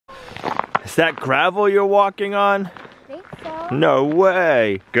Is that gravel you're walking on? I think so. No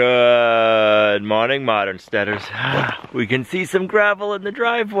way. Good morning, Modern Steaders. We can see some gravel in the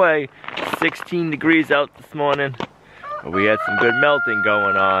driveway. 16 degrees out this morning. We had some good melting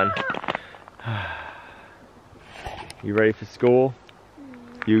going on. You ready for school?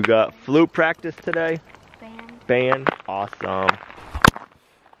 You got flute practice today? Band. Awesome.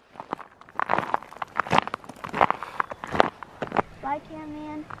 Bye,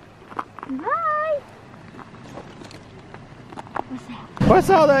 cameraman. Bye. What's that? What's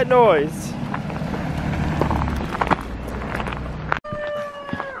all that noise?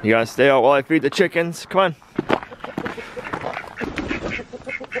 You gotta stay out while I feed the chickens. Come on.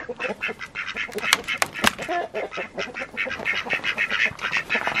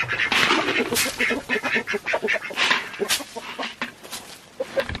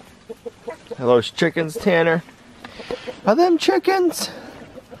 Are those chickens, Tanner? Are them chickens?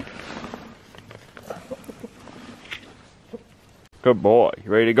 Good boy.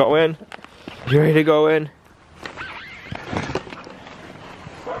 You ready to go in? You ready to go in?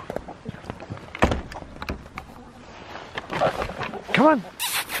 Come on.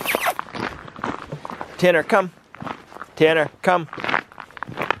 Tanner, come. Tanner, come.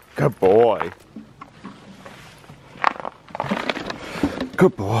 Good boy.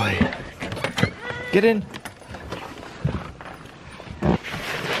 Good boy. Get in.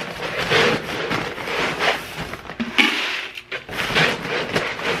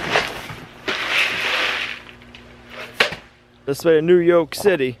 This way to New York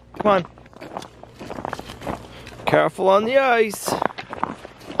City. Come on. Careful on the ice.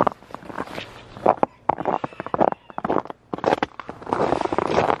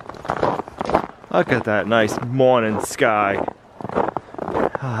 Look at that nice morning sky.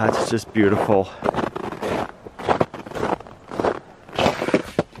 Ah, it's just beautiful.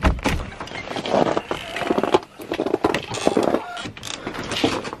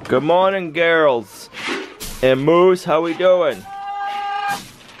 Good morning, girls. And Moose, how we doing?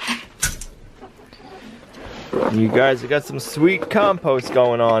 You guys have got some sweet compost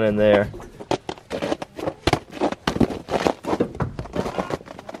going on in there.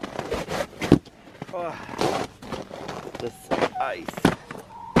 Oh, this ice.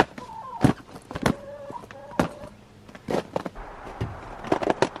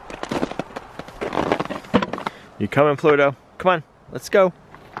 You coming, Pluto? Come on, let's go.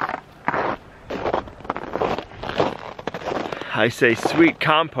 I say sweet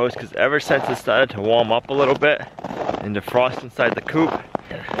compost because ever since it started to warm up a little bit and the frost inside the coop,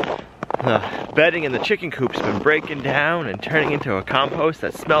 the bedding in the chicken coop's been breaking down and turning into a compost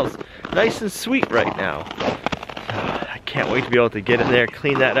that smells nice and sweet right now. I can't wait to be able to get in there,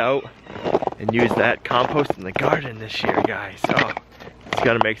 clean that out, and use that compost in the garden this year, guys. Oh, it's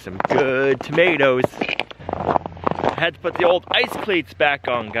gonna make some good tomatoes. I had to put the old ice cleats back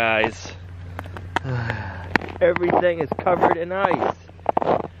on, guys. Everything is covered in ice.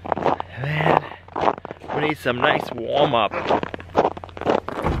 Man, we need some nice warm up.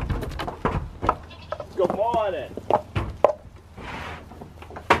 Good morning.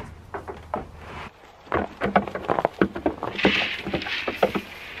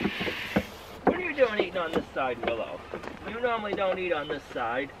 What are you doing eating on this side, Willow? You normally don't eat on this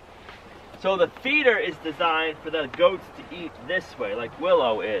side. So the feeder is designed for the goats to eat this way, like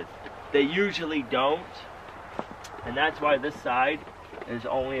Willow is. They usually don't. And that's why this side is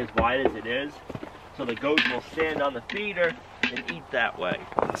only as wide as it is. So the goats will stand on the feeder and eat that way.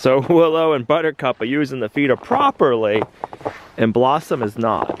 So Willow and Buttercup are using the feeder properly, and Blossom is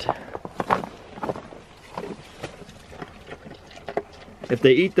not. If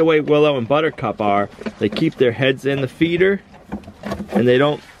they eat the way Willow and Buttercup are, they keep their heads in the feeder, and they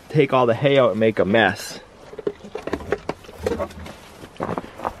don't take all the hay out and make a mess.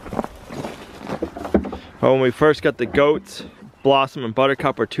 When we first got the goats, Blossom and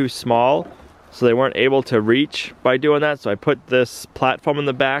Buttercup were too small, so they weren't able to reach by doing that, so I put this platform in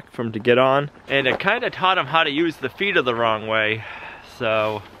the back for them to get on. And it kind of taught them how to use the feeder the wrong way,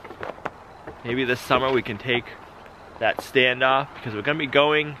 so maybe this summer we can take that stand off, because we're going to be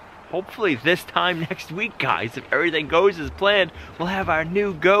going, hopefully this time next week, guys. If everything goes as planned, we'll have our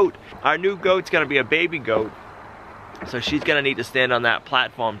new goat. Our new goat's going to be a baby goat, so she's going to need to stand on that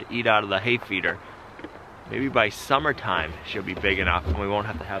platform to eat out of the hay feeder. Maybe by summertime she'll be big enough and we won't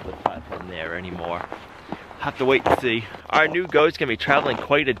have to have the platform there anymore. Have to wait and see. Our new goat's gonna be traveling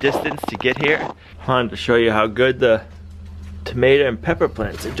quite a distance to get here. I wanted to show you how good the tomato and pepper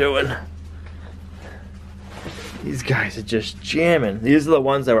plants are doing. These guys are just jamming. These are the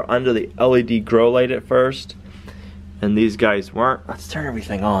ones that were under the LED grow light at first, and these guys weren't. Let's turn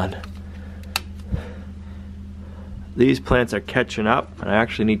everything on. these plants are catching up, and I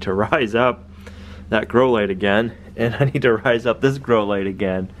actually need to rise up that grow light again, and I need to rise up this grow light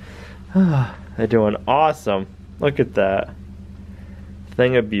again. They're doing awesome. Look at that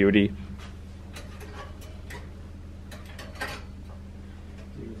thing of beauty.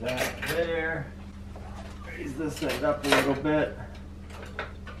 Do that there. Raise this thing up a little bit.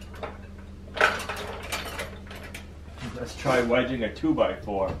 Let's try wedging a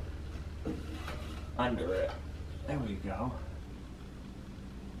 2x4 under it. There we go.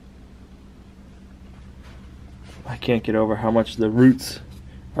 I can't get over how much the roots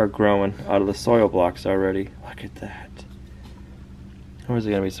are growing out of the soil blocks already. Look at that. There's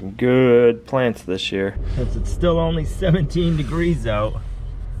gonna be some good plants this year. Since it's still only 17 degrees out,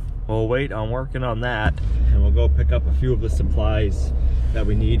 we'll wait on working on that, and we'll go pick up a few of the supplies that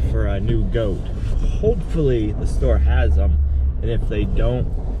we need for a new goat. Hopefully the store has them, and if they don't,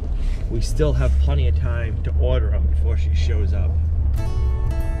 we still have plenty of time to order them before she shows up.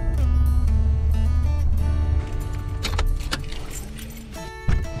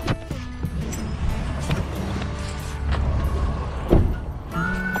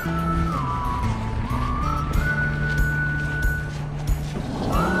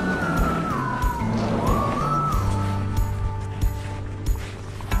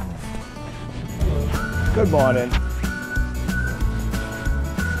 Good morning.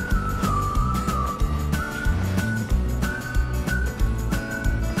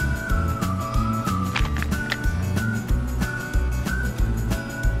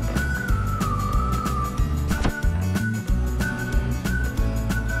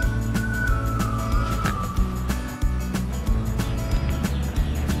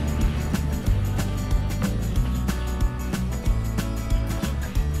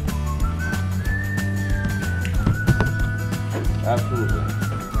 Absolutely.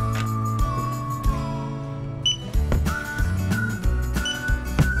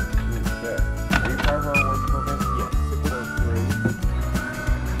 Okay. Are you part of our work program? Yes. 603.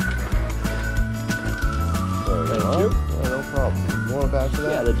 Thank you. Yeah, no problem. You want a batch of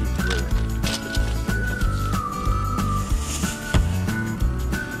that? Yeah, that'd be great.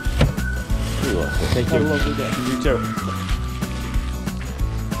 Thank you. Have a lovely day. You too.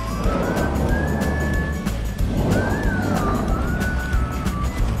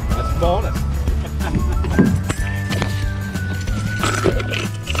 Bonus.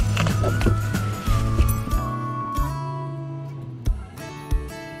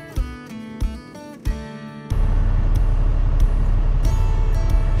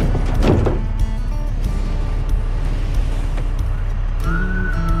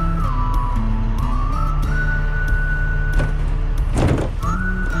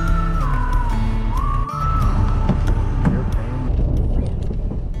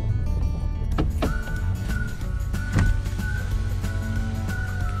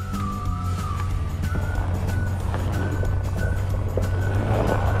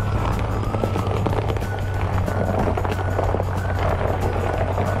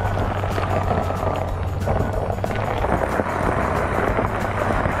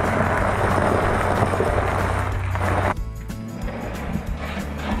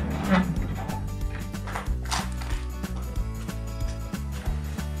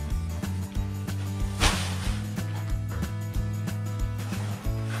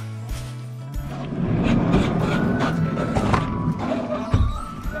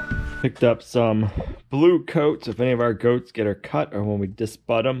 Picked up some blue coats. If any of our goats get her cut or when we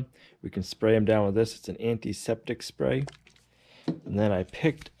disbud them, we can spray them down with this. It's an antiseptic spray. And then I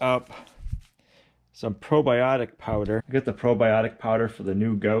picked up some probiotic powder. I got the probiotic powder for the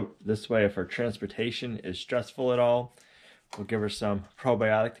new goat. This way, if her transportation is stressful at all, we'll give her some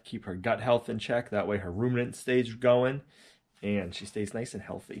probiotic to keep her gut health in check. That way her ruminant stays going and she stays nice and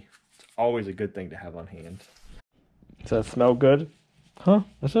healthy. It's always a good thing to have on hand. Does that smell good? Huh?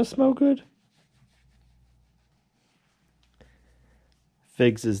 Does that smell good?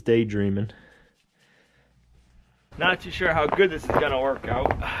 Figs is daydreaming. Not too sure how good this is gonna work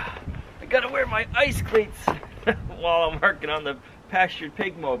out. I gotta wear my ice cleats while I'm working on the pastured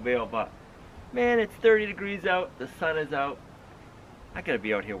pig mobile, but man, it's 30 degrees out, the sun is out. I gotta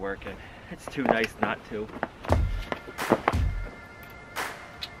be out here working. It's too nice not to.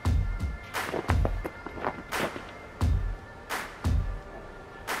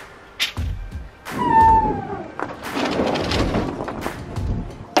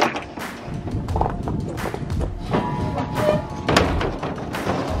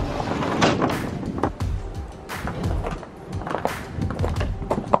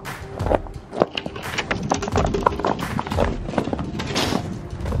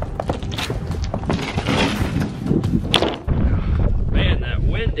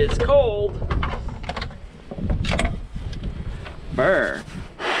 is cold. Burr.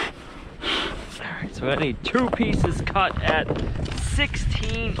 Alright, so I need 2 pieces cut at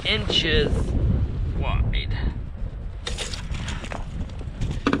 16 inches wide.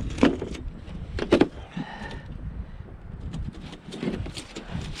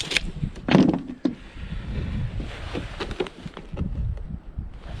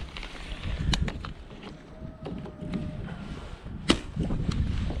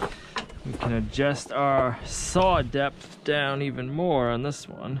 We can adjust our saw depth down even more on this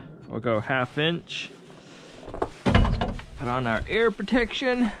one. We'll go 1/2 inch. Put on our air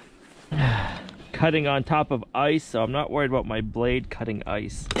protection. Cutting on top of ice, so I'm not worried about my blade cutting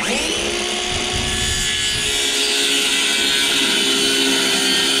ice.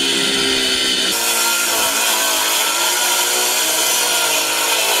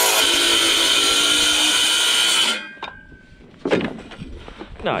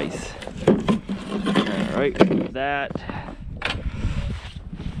 Nice. Alright, that.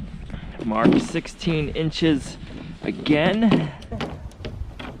 Mark 16 inches again.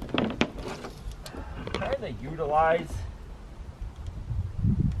 Trying to utilize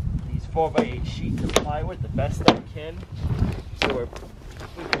these 4x8 sheets of plywood the best I can, so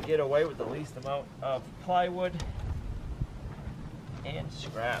we can get away with the least amount of plywood and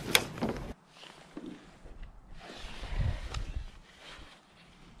scraps.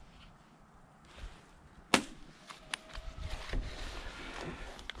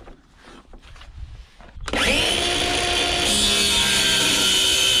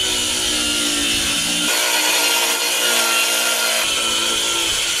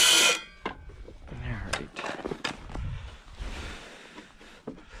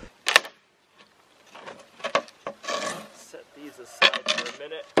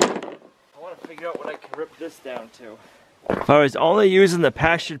 This down to. If I was only using the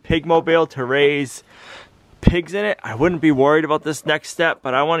pastured pig mobile to raise pigs in it, I wouldn't be worried about this next step,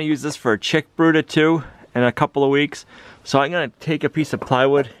 but I want to use this for a chick brooder too in a couple of weeks. So I'm going to take a piece of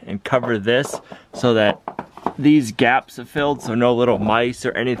plywood and cover this so that these gaps are filled so no little mice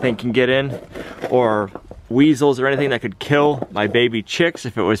or anything can get in, or weasels or anything that could kill my baby chicks.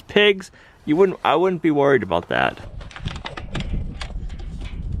 If it was pigs, I wouldn't be worried about that.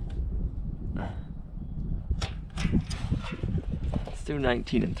 Do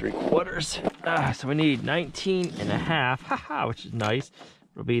 19 3/4. So we need 19 1/2, haha, which is nice.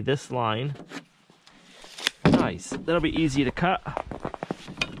 It'll be this line. Nice. That'll be easy to cut.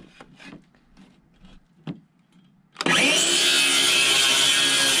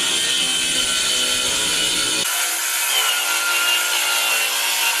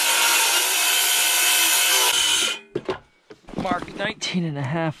 Mark 19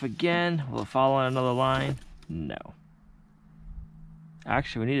 1/2 again. Will it follow on another line? No.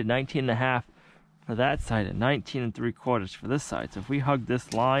 Actually, we needed 19 1/2 for that side and 19 3/4 for this side. So if we hug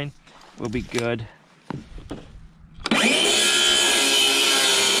this line, we'll be good.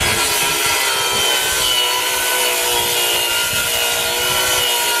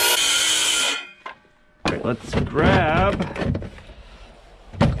 Let's grab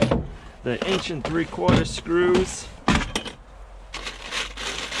the 1 3/4 screws.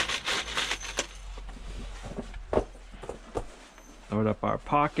 Load up our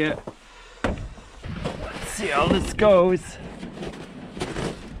pocket. Let's see how this goes.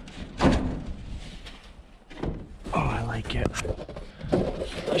 Oh, I like it.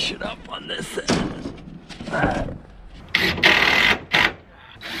 Push it up on this end.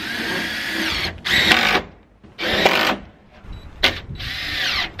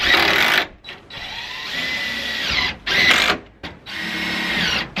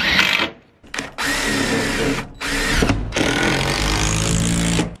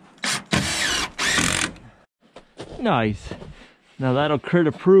 Nice. Now that'll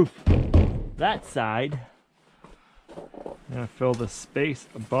critter proof that side. I'm gonna fill the space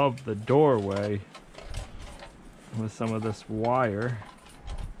above the doorway with some of this wire.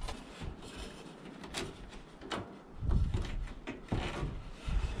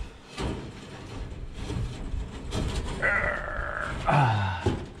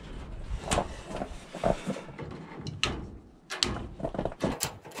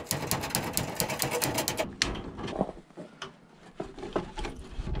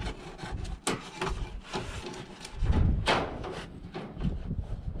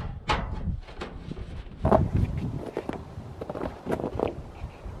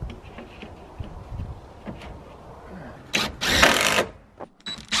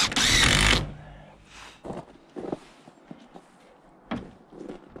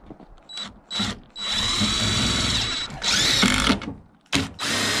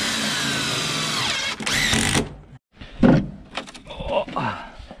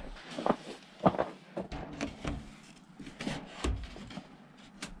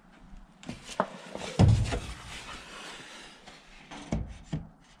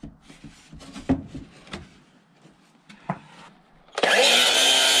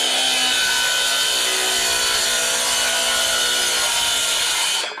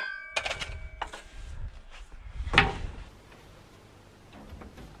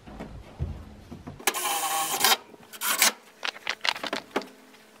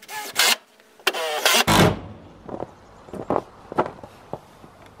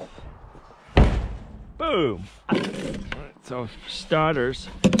 Boom! Alright, so for starters,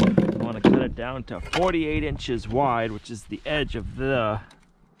 I want to cut it down to 48 inches wide, which is the edge of the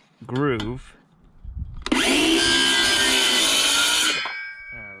groove.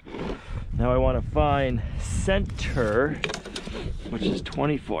 Now I want to find center, which is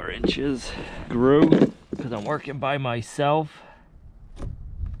 24 inches groove, because I'm working by myself,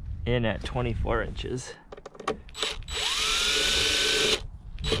 in at 24 inches.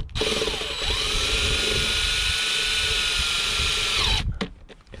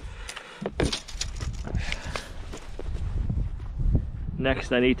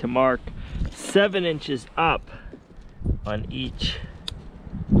 Next I need to mark 7 inches up on each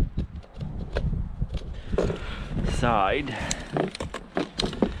side.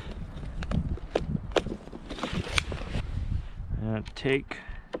 And take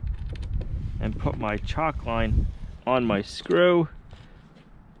and put my chalk line on my screw,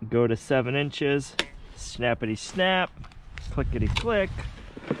 go to 7 inches, snappity snap, clickety click.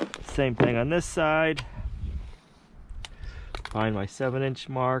 Same thing on this side. Find my 7-inch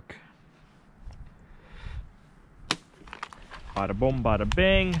mark. Bada boom, bada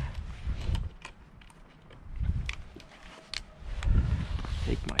bing.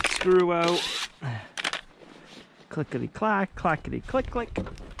 Take my screw out. Clickety clack, clackety click click.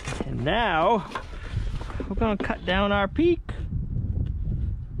 And now we're gonna cut down our peak.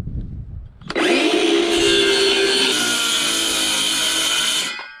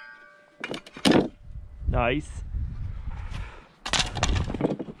 Nice.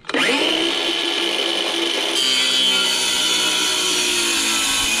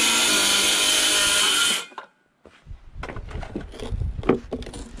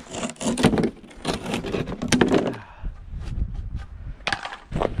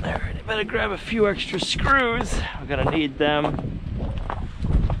 Alright, I better grab a few extra screws. We're gonna need them.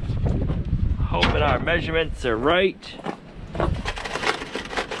 Hoping our measurements are right.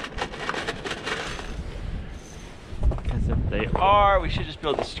 Because if they are, we should just be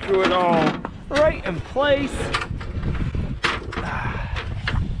able to screw it all right in place.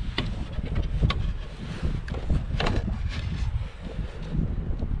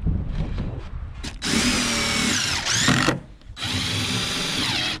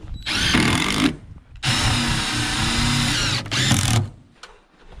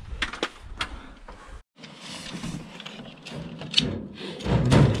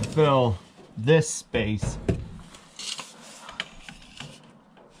 Fill this space.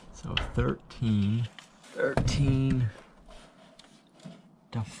 So 13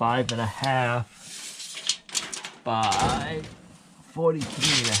 to 5.5 by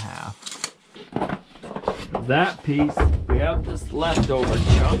 43.5. That piece, we have this leftover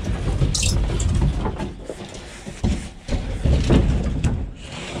chunk.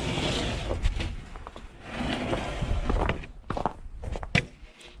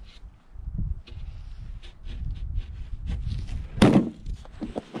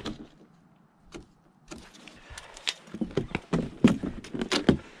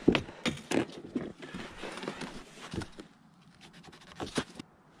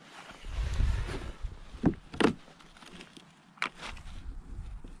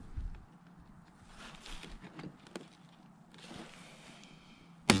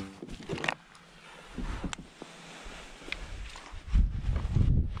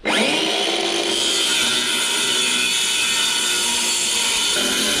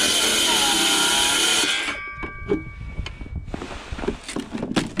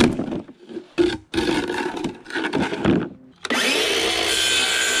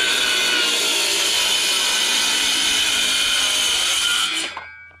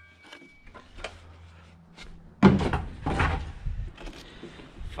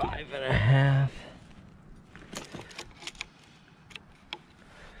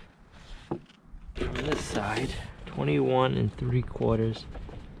 From this side, 21 3/4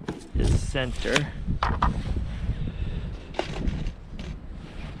 is center.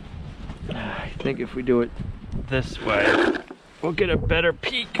 I think if we do it this way, we'll get a better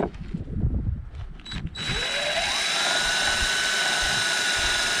peek.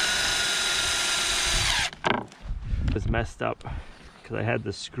 It was messed up because I had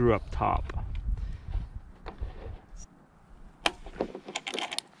the screw up top.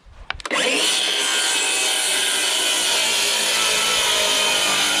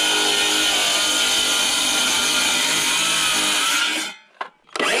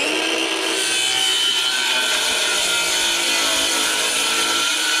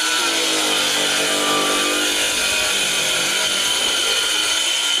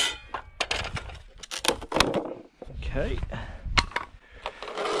 Okay.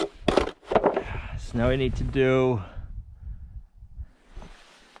 So now we need to do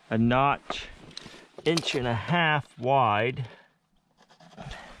a notch 1.5 inches wide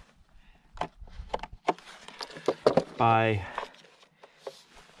by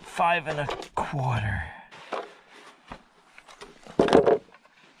 5 1/4.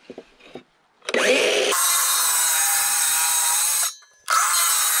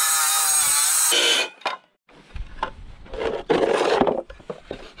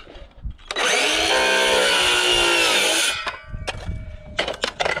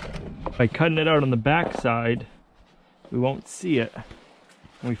 By cutting it out on the back side, we won't see it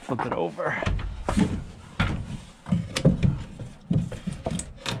when we flip it over.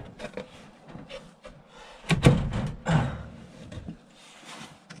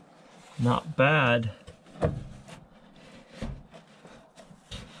 Not bad.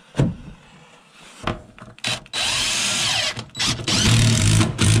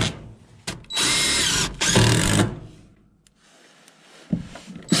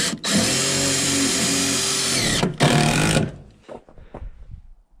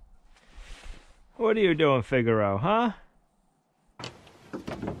 What are you doing, Figaro, huh?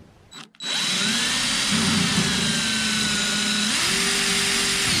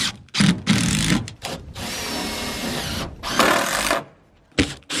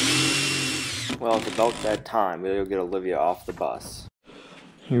 Well, it's about that time. We'll get Olivia off the bus.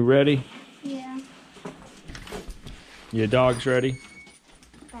 You ready? Yeah, Your dog's ready?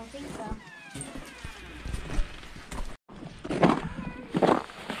 I think so.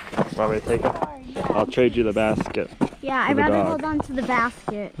 Want me to take it? Sorry, yeah. I'll trade you the basket. Yeah, for I'd the rather dog. hold on to the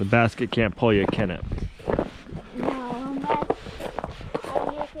basket. The basket can't pull you, can it? No, unless I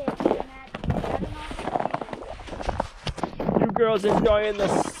make it You girls enjoying the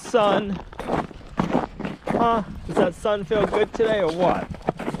sun? Huh? Does that sun feel good today or what?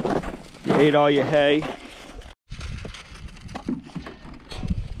 You ate all your hay?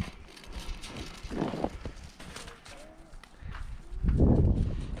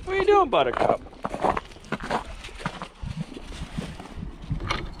 What are you doing, Buttercup?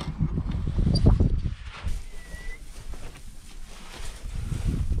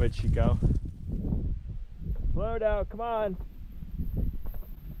 Where'd she go? Float out, come on.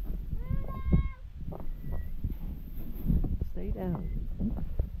 Stay down.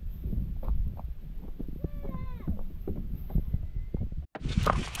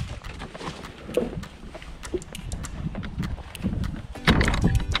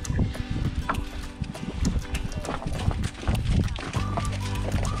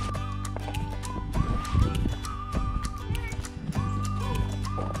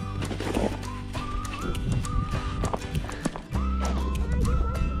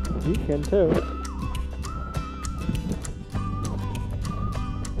 You can too.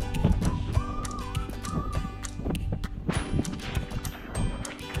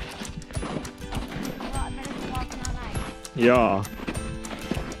 Yeah.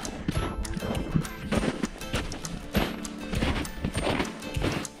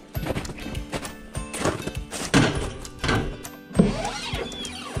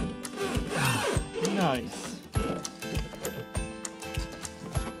 Nice.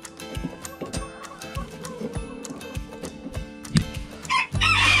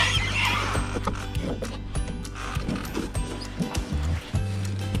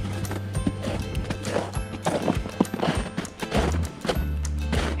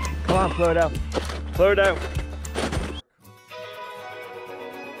 Come on, float out. Float out.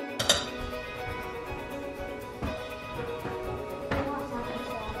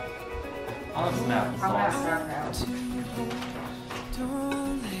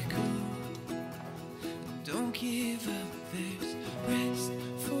 Don't let go. Don't give up. There's rest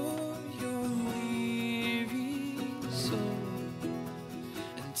for your weary soul,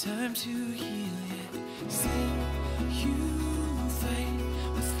 and time to heal it. Still, you fight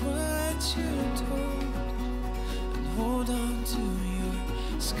with what you're told, and hold on to your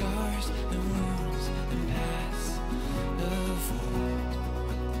scars and wounds and past of old.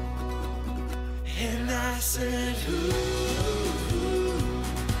 And I said,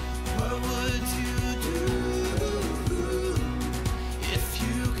 what would you do if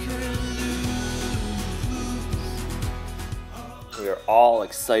you could lose? We are all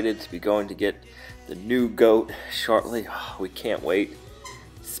excited to be going to get the new goat shortly. Oh, we can't wait.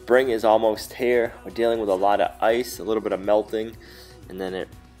 Spring is almost here. We're dealing with a lot of ice, a little bit of melting, and then it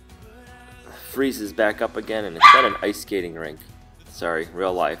freezes back up again, and it's not an ice skating rink. Sorry,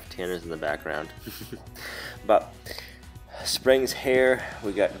 real life. Tanner's in the background. But spring's here.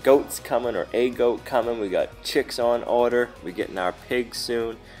 We got goats coming, or a goat coming. We got chicks on order. We're getting our pigs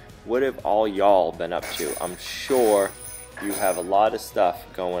soon. what have all y'all been up to? I'm sure you have a lot of stuff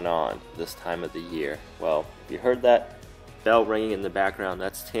going on this time of the year. Well, if you heard that bell ringing in the background,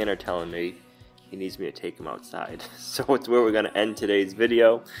 that's Tanner telling me he needs me to take him outside. So it's where we're going to end today's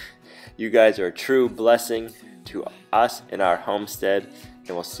video. You guys are a true blessing to us in our homestead,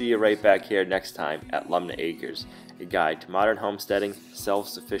 and we'll see you right back here next time at Lumnah Acres, a guide to modern homesteading,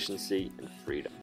 self-sufficiency, and freedom.